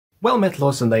Well met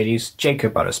lords and ladies,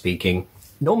 Jacob Butter speaking.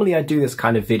 Normally I do this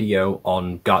kind of video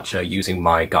on Gacha using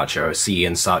my Gacha OC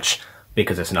and such,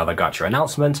 because it's another Gacha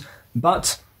announcement,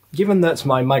 but given that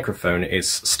my microphone is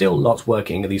still not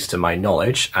working, at least to my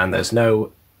knowledge, and there's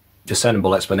no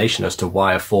discernible explanation as to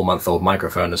why a 4-month-old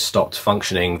microphone has stopped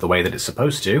functioning the way that it's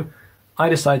supposed to, I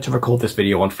decided to record this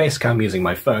video on Facecam using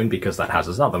my phone because that has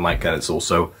another mic and it's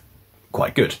also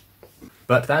quite good.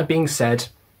 But that being said,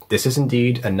 this is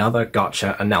indeed another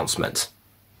Gacha announcement.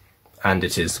 And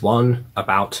it is one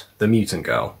about the Mutant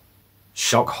Girl.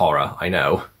 Shock horror, I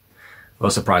know. I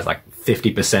was surprised like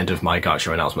 50% of my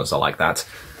Gacha announcements are like that.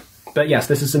 But yes,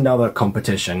 this is another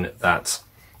competition that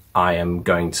I am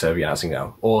going to be announcing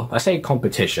now. Or I say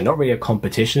competition, not really a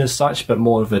competition as such, but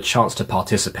more of a chance to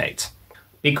participate.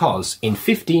 Because in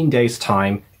 15 days'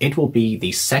 time, it will be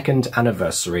the 2nd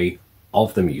anniversary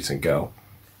of the Mutant Girl.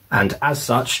 And as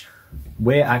such,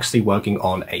 we're actually working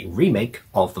on a remake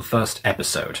of the first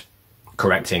episode,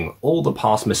 correcting all the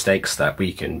past mistakes that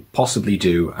we can possibly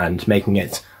do and making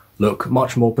it look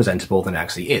much more presentable than it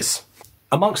actually is.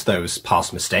 Amongst those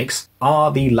past mistakes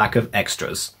are the lack of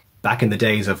extras. Back in the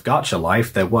days of Gacha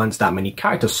life, there weren't that many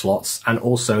character slots, and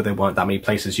also there weren't that many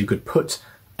places you could put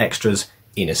extras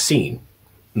in a scene,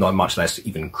 not much less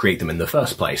even create them in the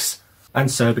first place.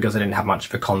 And so, because I didn't have much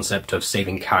of a concept of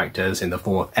saving characters in the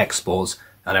form of exports,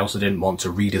 and I also didn't want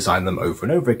to redesign them over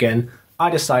and over again, I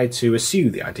decided to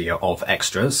eschew the idea of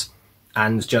extras,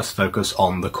 and just focus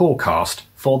on the core cast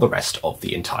for the rest of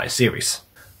the entire series.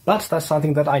 But that's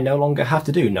something that I no longer have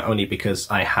to do, not only because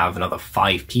I have another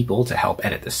 5 people to help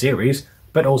edit the series,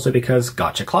 but also because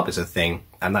Gacha Club is a thing,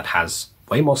 and that has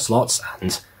way more slots,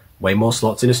 and way more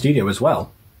slots in a studio as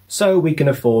well. So we can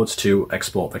afford to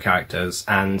export the characters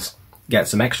and get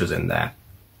some extras in there.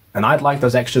 And I'd like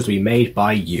those extras to be made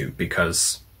by you,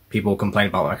 because people complain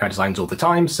about my character designs all the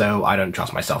time, so I don't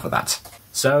trust myself with that.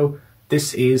 So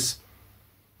this is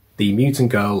the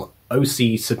Mutant Girl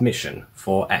OC submission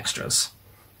for extras.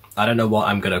 I don't know what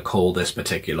I'm going to call this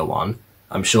particular one.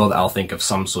 I'm sure that I'll think of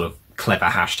some sort of clever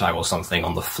hashtag or something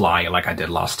on the fly like I did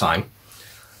last time.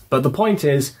 But the point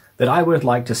is that I would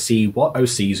like to see what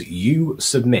OCs you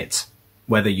submit,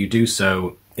 whether you do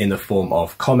so in the form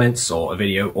of comments or a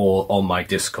video or on my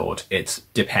Discord. It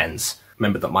depends.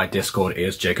 Remember that my Discord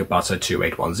is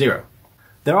jacobbutter2810.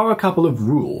 There are a couple of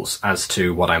rules as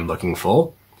to what I'm looking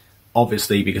for.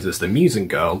 Obviously, because it's the Mutant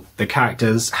Girl, the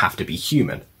characters have to be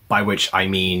human, by which I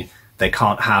mean they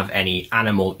can't have any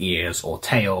animal ears or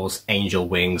tails, angel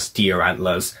wings, deer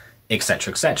antlers,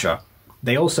 etc, etc.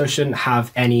 They also shouldn't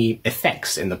have any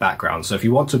effects in the background, so if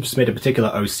you want to submit a particular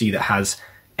OC that has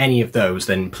any of those,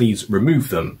 then please remove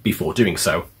them before doing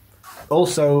so.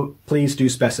 Also, please do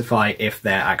specify if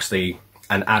they're actually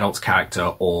an adult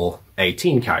character or a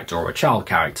teen character or a child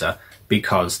character,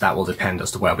 because that will depend as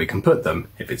to where we can put them.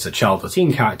 If it's a child or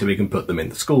teen character, we can put them in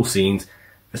the school scenes.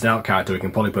 If it's an adult character, we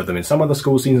can probably put them in some of the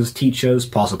school scenes as teachers,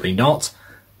 possibly not.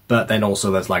 But then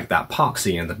also there's like that park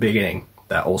scene in the beginning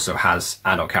that also has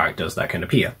adult characters that can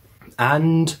appear.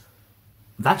 And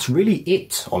that's really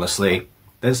it, honestly.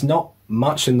 There's not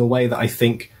much in the way that I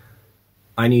think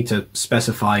I need to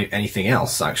specify anything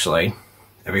else, actually.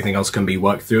 Everything else can be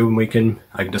worked through, and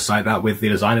I can decide that with the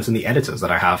designers and the editors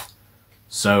that I have.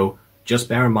 So just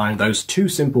bear in mind those 2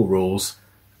 simple rules,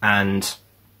 and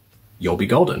you'll be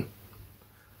golden.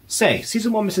 Say,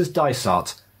 Season 1 Mrs.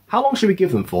 Dysart, how long should we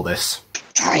give them for this?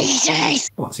 3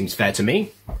 days! Well, that seems fair to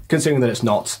me, considering that it's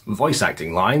not voice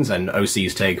acting lines, and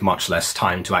OCs take much less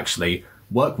time to actually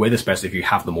work with, especially if you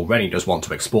have them already and just want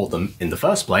to export them in the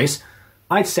first place.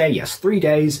 I'd say yes, 3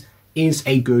 days is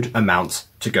a good amount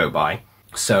to go by.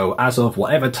 So as of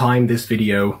whatever time this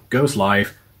video goes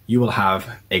live, you will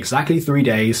have exactly 3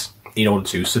 days in order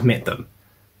to submit them.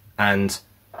 And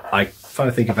I'm trying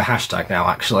to think of a hashtag now,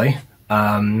 actually.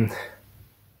 Hashtag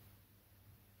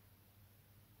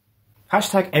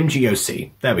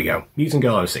MGOC. There we go. Mutant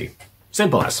Girl OC.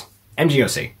 Simple as.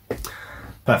 MGOC.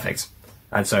 Perfect.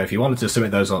 And so if you wanted to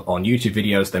submit those on YouTube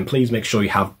videos, then please make sure you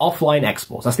have offline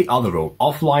exports. That's the other rule.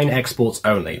 Offline exports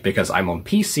only, because I'm on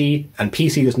PC, and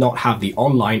PC does not have the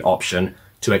online option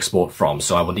to export from.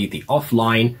 So I will need the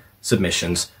offline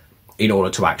submissions in order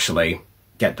to actually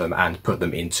get them and put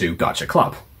them into Gacha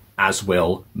Club, as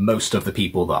will most of the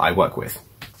people that I work with.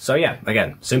 So yeah,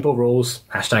 again, simple rules,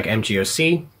 hashtag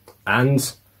MGOC,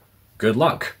 and good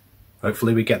luck.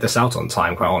 Hopefully we get this out on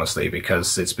time, quite honestly,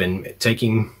 because it's been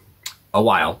taking a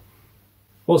while.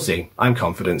 We'll see. I'm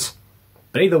confident.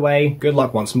 But either way, good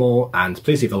luck once more, and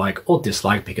please leave a like or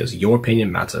dislike because your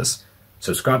opinion matters.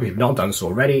 Subscribe if you've not done so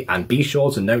already, and be sure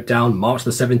to note down March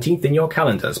the 17th in your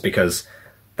calendars, because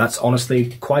That's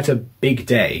honestly quite a big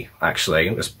day,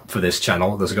 actually, for this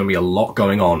channel. There's going to be a lot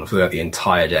going on throughout the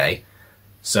entire day.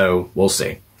 So, we'll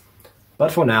see.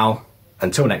 But for now,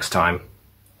 until next time,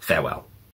 farewell.